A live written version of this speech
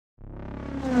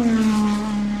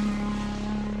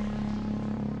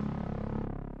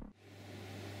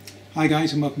Hi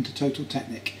guys, and welcome to Total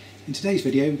Technik. In today's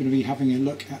video we're going to be having a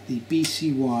look at the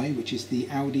BCY, which is the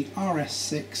Audi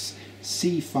RS6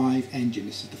 C5 engine.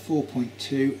 This is the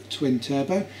 4.2 twin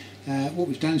turbo. What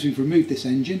we've done is we've removed this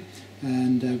engine,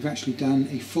 and we've actually done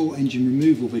a full engine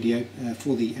removal video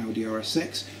for the Audi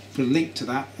RS6. Put a link to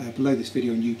that below this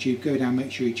video on YouTube. Go down,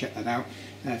 make sure you check that out.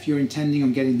 If you're intending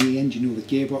on getting the engine or the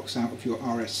gearbox out of your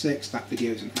RS6, that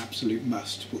video is an absolute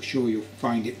must. We're sure you'll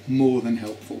find it more than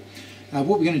helpful.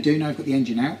 What we're going to do now I've got the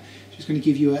engine out, just going to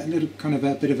give you a little kind of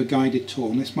a bit of a guided tour,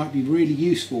 and this might be really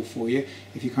useful for you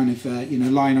if you're kind of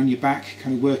lying on your back,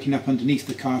 kind of working up underneath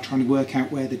the car, trying to work out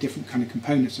where the different kind of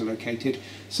components are located.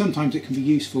 Sometimes it can be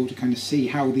useful to kind of see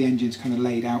how the engine's kind of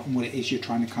laid out and what it is you're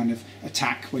trying to kind of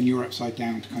attack when you're upside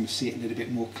down, to kind of see it a little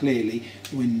bit more clearly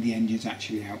when the engine's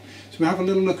actually out. So we'll have a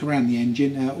little look around the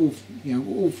engine,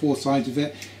 all four sides of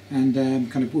it, and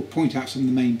kind of we'll point out some of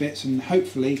the main bits, and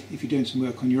hopefully if you're doing some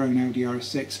work on your own Audi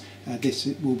RS6, this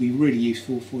will be really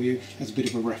useful for you as a bit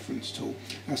of a reference tool.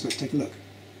 So let's take a look.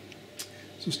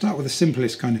 So we'll start with the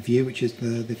simplest kind of view, which is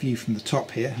the view from the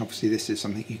top here. Obviously this is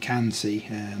something you can see,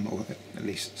 or at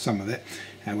least some of it,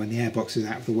 when the airbox is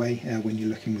out of the way, when you're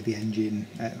looking with the engine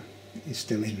is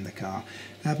still in the car.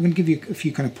 We're going to give you a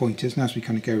few kind of pointers, and as we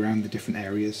kind of go around the different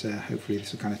areas, hopefully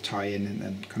this will kind of tie in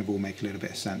and kind of all make a little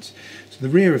bit of sense. So the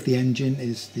rear of the engine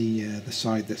is the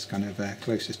side that's kind of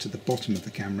closest to the bottom of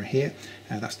the camera here.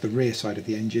 That's the rear side of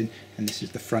the engine, and this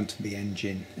is the front of the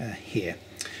engine here.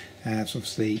 So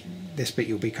obviously this bit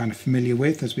you'll be kind of familiar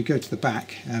with. As we go to the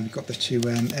back, we've got the two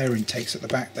air intakes at the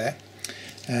back there.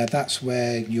 That's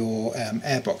where your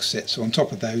airbox sits. So on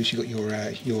top of those you've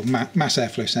got your mass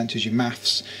airflow sensors, your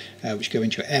MAFs, which go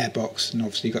into your airbox, and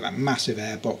obviously you've got that massive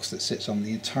airbox that sits on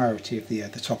the entirety of the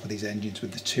top of these engines,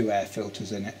 with the two air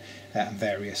filters in it, and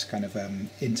various kind of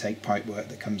intake pipework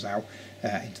that comes out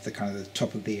into the kind of the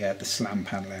top of the slam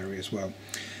panel area as well.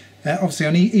 Obviously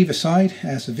on either side,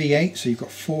 it's a V8, so you've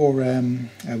got four.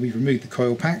 We've removed the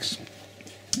coil packs.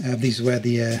 This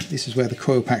is where the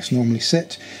coil packs normally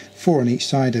sit, 4 on each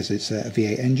side, as it's a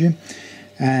V8 engine.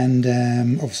 And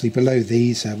obviously below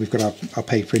these we've got our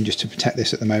paper in just to protect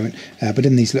this at the moment, but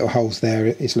in these little holes there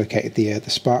is located the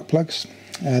spark plugs.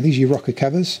 These are your rocker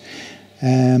covers.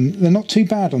 They're not too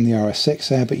bad on the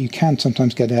RS6, but you can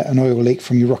sometimes get an oil leak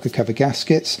from your rocker cover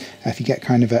gaskets. If you get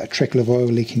kind of a trickle of oil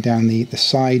leaking down the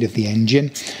side of the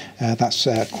engine, that's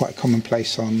quite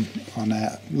commonplace on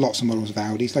lots of models of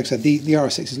Audis. Like I said, the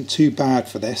RS6 isn't too bad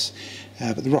for this,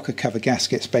 but the rocker cover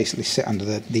gaskets basically sit under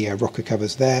the rocker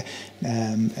covers there,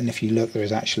 and if you look, there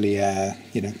is actually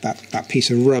that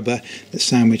piece of rubber that's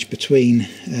sandwiched between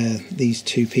these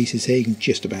two pieces here. You can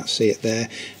just about see it there.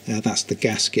 That's the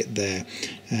gasket there.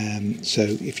 So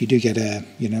if you do get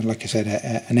like I said,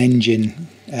 an engine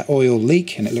oil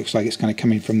leak, and it looks like it's kind of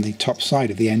coming from the top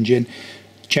side of the engine,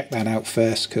 check that out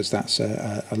first, because that's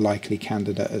a likely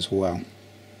candidate as well.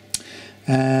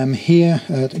 Here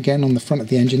again on the front of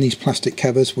the engine, these plastic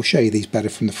covers, we'll show you these better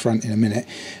from the front in a minute,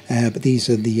 but these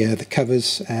are the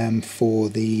covers for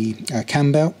the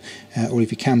cam belt. All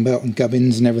of your cam belt and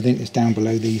gubbins and everything is down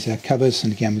below these covers,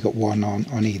 and again we've got one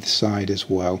on either side as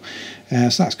well. So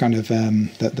that's kind of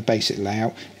the basic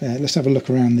layout. Let's have a look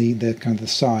around the kind of the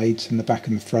sides and the back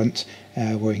and the front,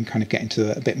 where we can kind of get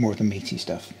into a bit more of the meaty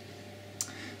stuff.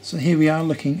 So here we are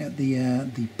looking at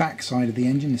the back side of the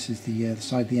engine. This is the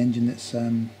side of the engine that's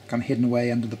kind of hidden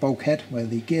away under the bulkhead, where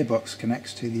the gearbox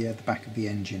connects to the back of the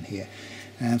engine here.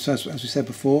 So as we said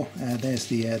before, there's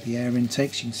the air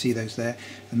intakes. You can see those there,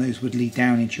 and those would lead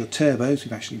down into your turbos.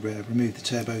 We've actually removed the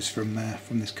turbos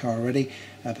from this car already,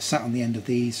 but sat on the end of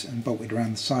these and bolted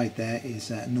around the side there is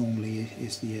normally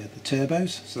the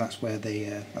turbos. So that's where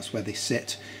they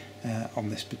sit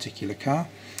on this particular car.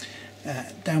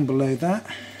 Down below that,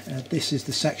 this is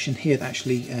the section here that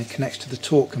actually connects to the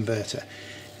torque converter.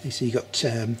 You see you've got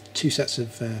two sets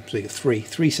of, so you've got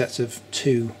three sets of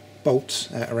 2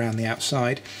 bolts around the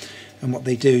outside, and what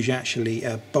they do is you actually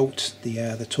bolt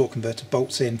the torque converter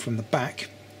bolts in from the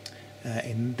back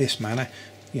in this manner,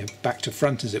 back to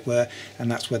front as it were,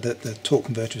 and that's where the torque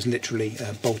converter is literally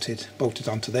bolted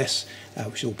onto this,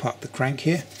 which is all part of the crank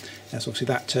here. So obviously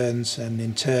that turns, and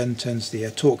in turn turns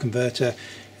the torque converter,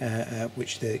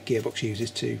 which the gearbox uses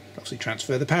to obviously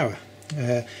transfer the power.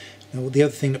 Now the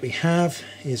other thing that we have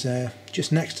is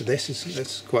just next to this,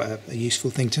 that's quite a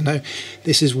useful thing to know.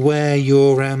 This is where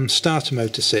your starter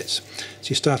motor sits. So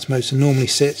your starter motor normally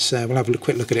sits, we'll have a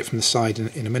quick look at it from the side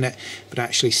in a minute, but it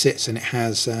actually sits, and it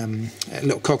has a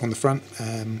little cog on the front,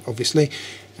 obviously,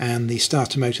 and the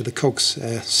starter motor, the cogs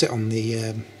sit on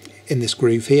the in this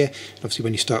groove here. Obviously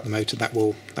when you start the motor, that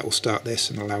will start this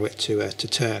and allow it to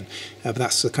turn. But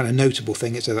that's the kind of notable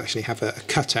thing, is it does actually have a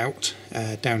cutout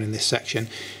down in this section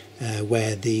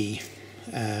where the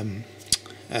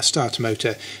starter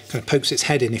motor kind of pokes its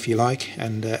head in, if you like,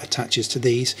 and attaches to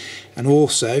these. And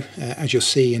also, as you'll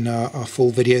see in our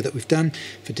full video that we've done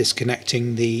for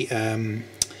disconnecting the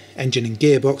engine and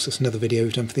gearbox, that's another video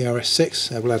we've done for the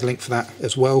RS6, we'll add a link for that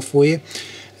as well for you.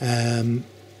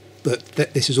 But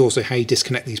this is also how you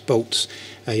disconnect these bolts.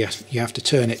 You have to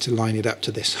turn it to line it up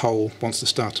to this hole once the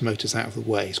starter motor's out of the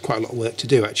way. It's quite a lot of work to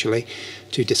do, actually,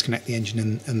 to disconnect the engine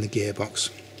and the gearbox.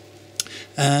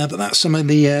 But that's some of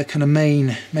the kind of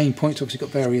main points. Obviously got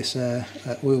various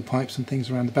oil pipes and things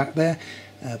around the back there,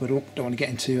 but don't want to get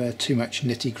into too much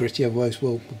nitty gritty, otherwise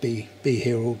we'll be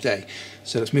here all day.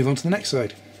 So let's move on to the next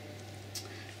side.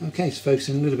 Okay, so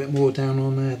focusing a little bit more down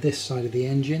on this side of the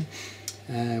engine,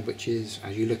 which is,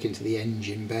 as you look into the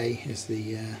engine bay, is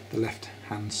the left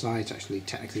hand side. It's actually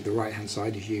technically the right hand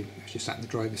side as you sat in the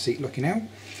driver's seat looking out,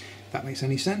 if that makes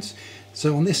any sense.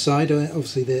 So on this side,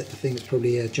 obviously the thing that's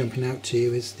probably jumping out to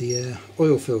you is the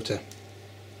oil filter.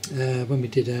 When we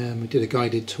did a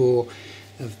guided tour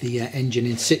of the engine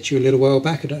in situ a little while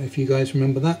back, I don't know if you guys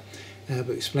remember that, but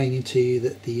explaining to you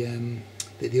that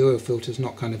the oil filter is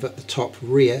not kind of at the top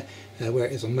rear where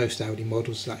it is on most Audi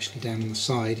models. It's actually down on the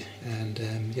side, and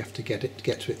you have to get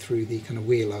to it through the kind of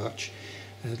wheel arch.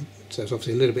 So it's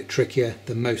obviously a little bit trickier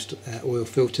than most oil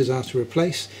filters are to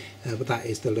replace, but that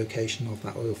is the location of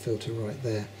that oil filter right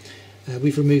there.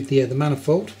 We've removed the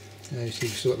manifold, so you've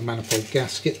still got the manifold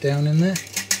gasket down in there,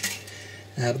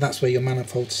 but that's where your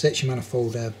manifold sits. Your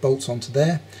manifold bolts onto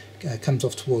there, comes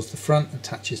off towards the front,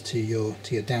 attaches to your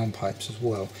downpipes as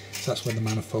well. So that's where the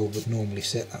manifold would normally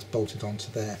sit, that's bolted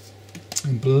onto there.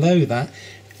 And below that,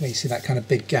 where you see that kind of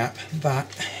big gap, that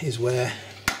is where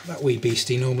that wee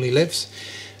beastie normally lives,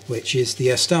 which is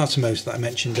the starter motor that I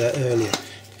mentioned earlier.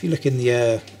 If you look in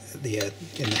the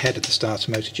head of the starter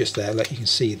motor just there, you can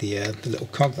see the little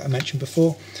cog that I mentioned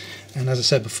before. And as I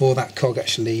said before, that cog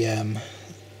actually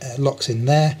locks in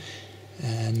there,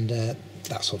 and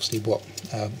that's obviously what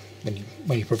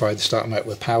when you provide the starter motor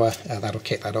with power, that'll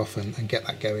kick that off and get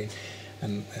that going.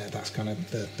 And that's kind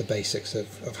of the basics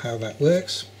of how that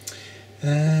works.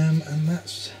 And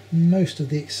that's most of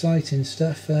the exciting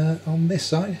stuff on this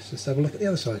side. So let's have a look at the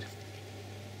other side.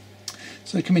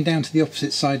 So coming down to the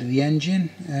opposite side of the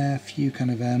engine, a few kind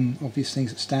of obvious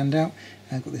things that stand out.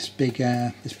 I've got this big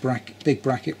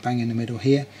bracket bang in the middle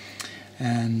here,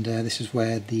 and this is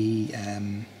where the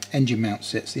engine mount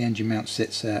sits. The engine mount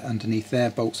sits underneath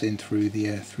there, bolts in through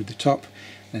the top.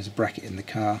 There's a bracket in the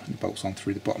car and it bolts on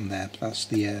through the bottom there. That's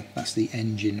the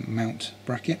engine mount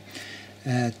bracket.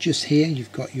 Just here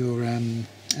you've got your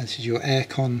this is your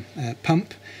Aircon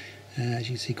pump. As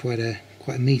you can see, quite a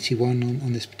meaty one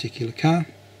on this particular car.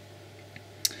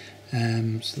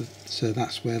 So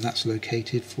that's where that's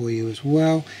located for you as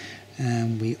well.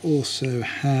 We also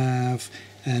have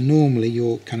normally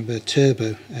your kind of a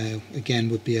turbo again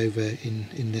would be over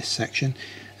in this section,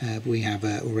 but we have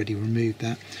already removed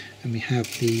that, and we have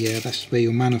that's where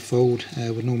your manifold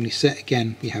would normally sit.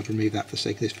 Again, we have removed that for the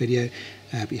sake of this video,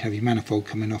 but you have your manifold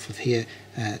coming off of here,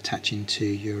 attaching to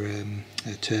your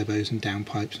turbos and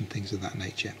downpipes and things of that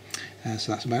nature.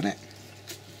 So that's about it.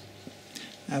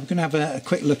 We're going to have a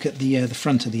quick look at the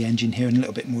front of the engine here in a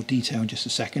little bit more detail in just a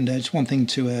second. Just one thing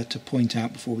to point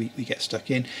out before we get stuck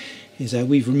in is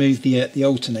we've removed the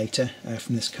alternator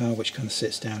from this car, which kind of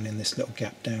sits down in this little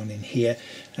gap down in here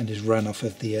and is run off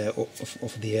of the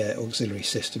auxiliary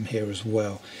system here as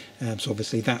well. So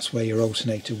obviously that's where your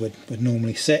alternator would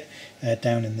normally sit,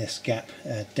 down in this gap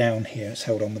down here. It's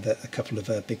held on with a couple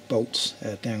of big bolts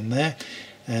down there.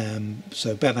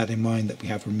 So bear that in mind, that we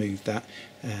have removed that,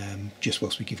 just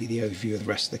whilst we give you the overview of the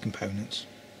rest of the components.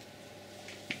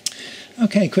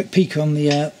 Okay, quick peek on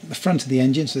the front of the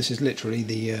engine. So this is literally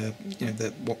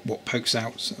what pokes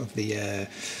out of the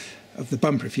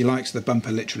bumper, if you like. So the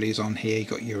bumper literally is on here. You've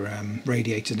got your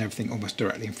radiator and everything almost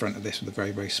directly in front of this with a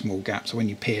very, very small gap. So when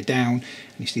you peer down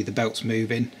and you see the belts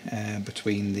moving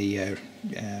between the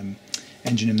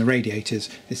engine and the radiators,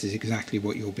 this is exactly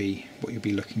what you'll be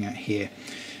looking at here.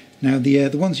 Now the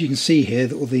ones you can see here,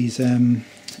 all these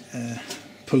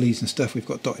pulleys and stuff we've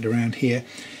got dotted around here,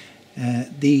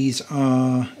 these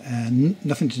are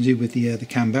nothing to do with the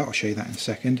cam belt. I'll show you that in a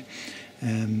second.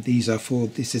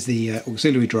 This is the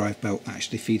auxiliary drive belt that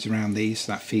actually feeds around these.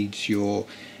 That feeds your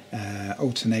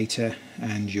alternator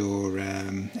and your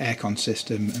aircon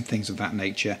system and things of that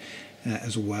nature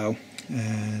as well.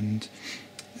 And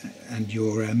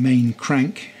your main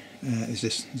crank is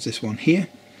this one here,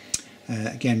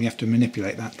 Again, you have to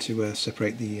manipulate that to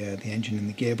separate the engine and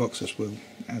the gearbox,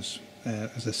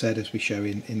 as I said, as we show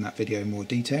in that video in more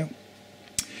detail.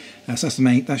 So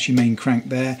that's your main crank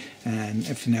there, and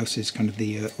everything else is kind of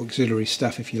the auxiliary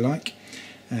stuff, if you like.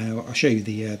 I'll show you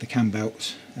the cam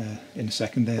belts in a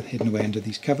second. They're hidden away under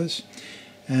these covers.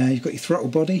 You've got your throttle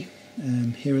body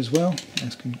here as well.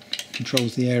 That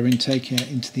controls the air intake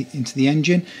into the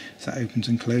engine. So that opens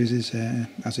and closes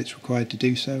as it's required to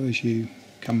do so as you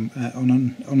come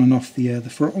on and off the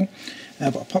throttle.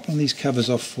 But I'll pop one of these covers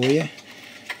off for you,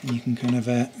 and you can kind of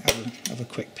have a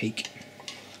quick peek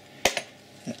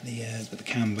at the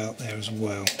cam belt there as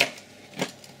well.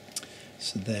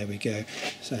 So there we go.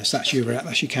 So that's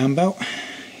your cam belt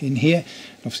in here.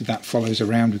 Obviously that follows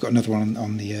around. We've got another one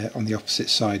on the opposite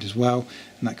side as well,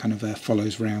 and that kind of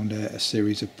follows around a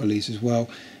series of pulleys as well.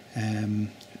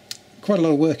 Quite a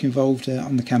lot of work involved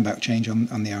on the cam belt change on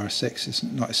the RS6. It's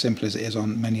not as simple as it is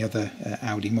on many other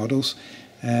Audi models,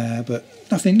 but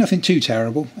nothing too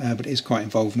terrible. But it is quite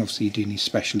involved, and obviously you do need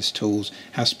specialist tools.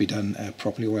 It has to be done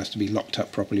properly, or has to be locked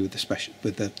up properly with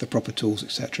the proper tools,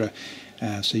 etc.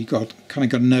 So you've got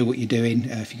to know what you're doing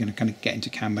if you're going to kind of get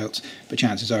into cam belts. But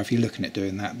chances are, if you're looking at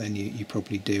doing that, then you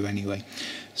probably do anyway.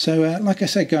 So like I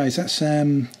said, guys, that's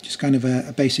just kind of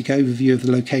a basic overview of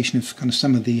the location of kind of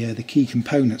some of the key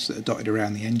components that are dotted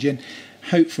around the engine.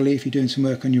 Hopefully, if you're doing some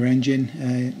work on your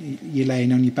engine, you're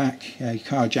laying on your back, your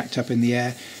car jacked up in the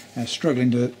air,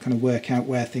 struggling to kind of work out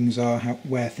where things are,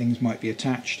 where things might be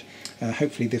attached.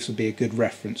 Hopefully this will be a good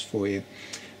reference for you.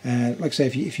 Like I say,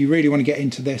 if you really want to get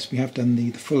into this, we have done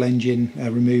the full engine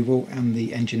removal and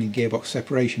the engine and gearbox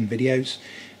separation videos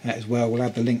as well. We'll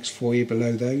add the links for you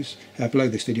below this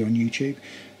video on YouTube.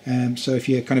 So if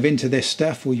you're kind of into this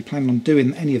stuff, or you plan on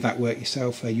doing any of that work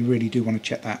yourself, you really do want to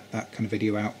check that kind of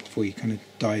video out before you kind of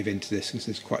dive into this, because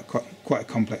it's quite a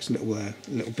complex little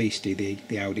beastie,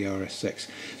 the Audi RS6.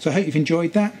 So I hope you've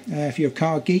enjoyed that. If you're a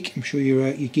car geek, I'm sure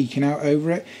you're geeking out over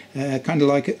it, kind of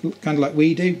like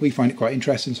we do. We find it quite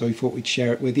interesting, so we thought we'd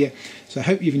share it with you. So I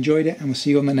hope you've enjoyed it, and we'll see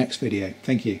you on the next video.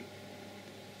 Thank you.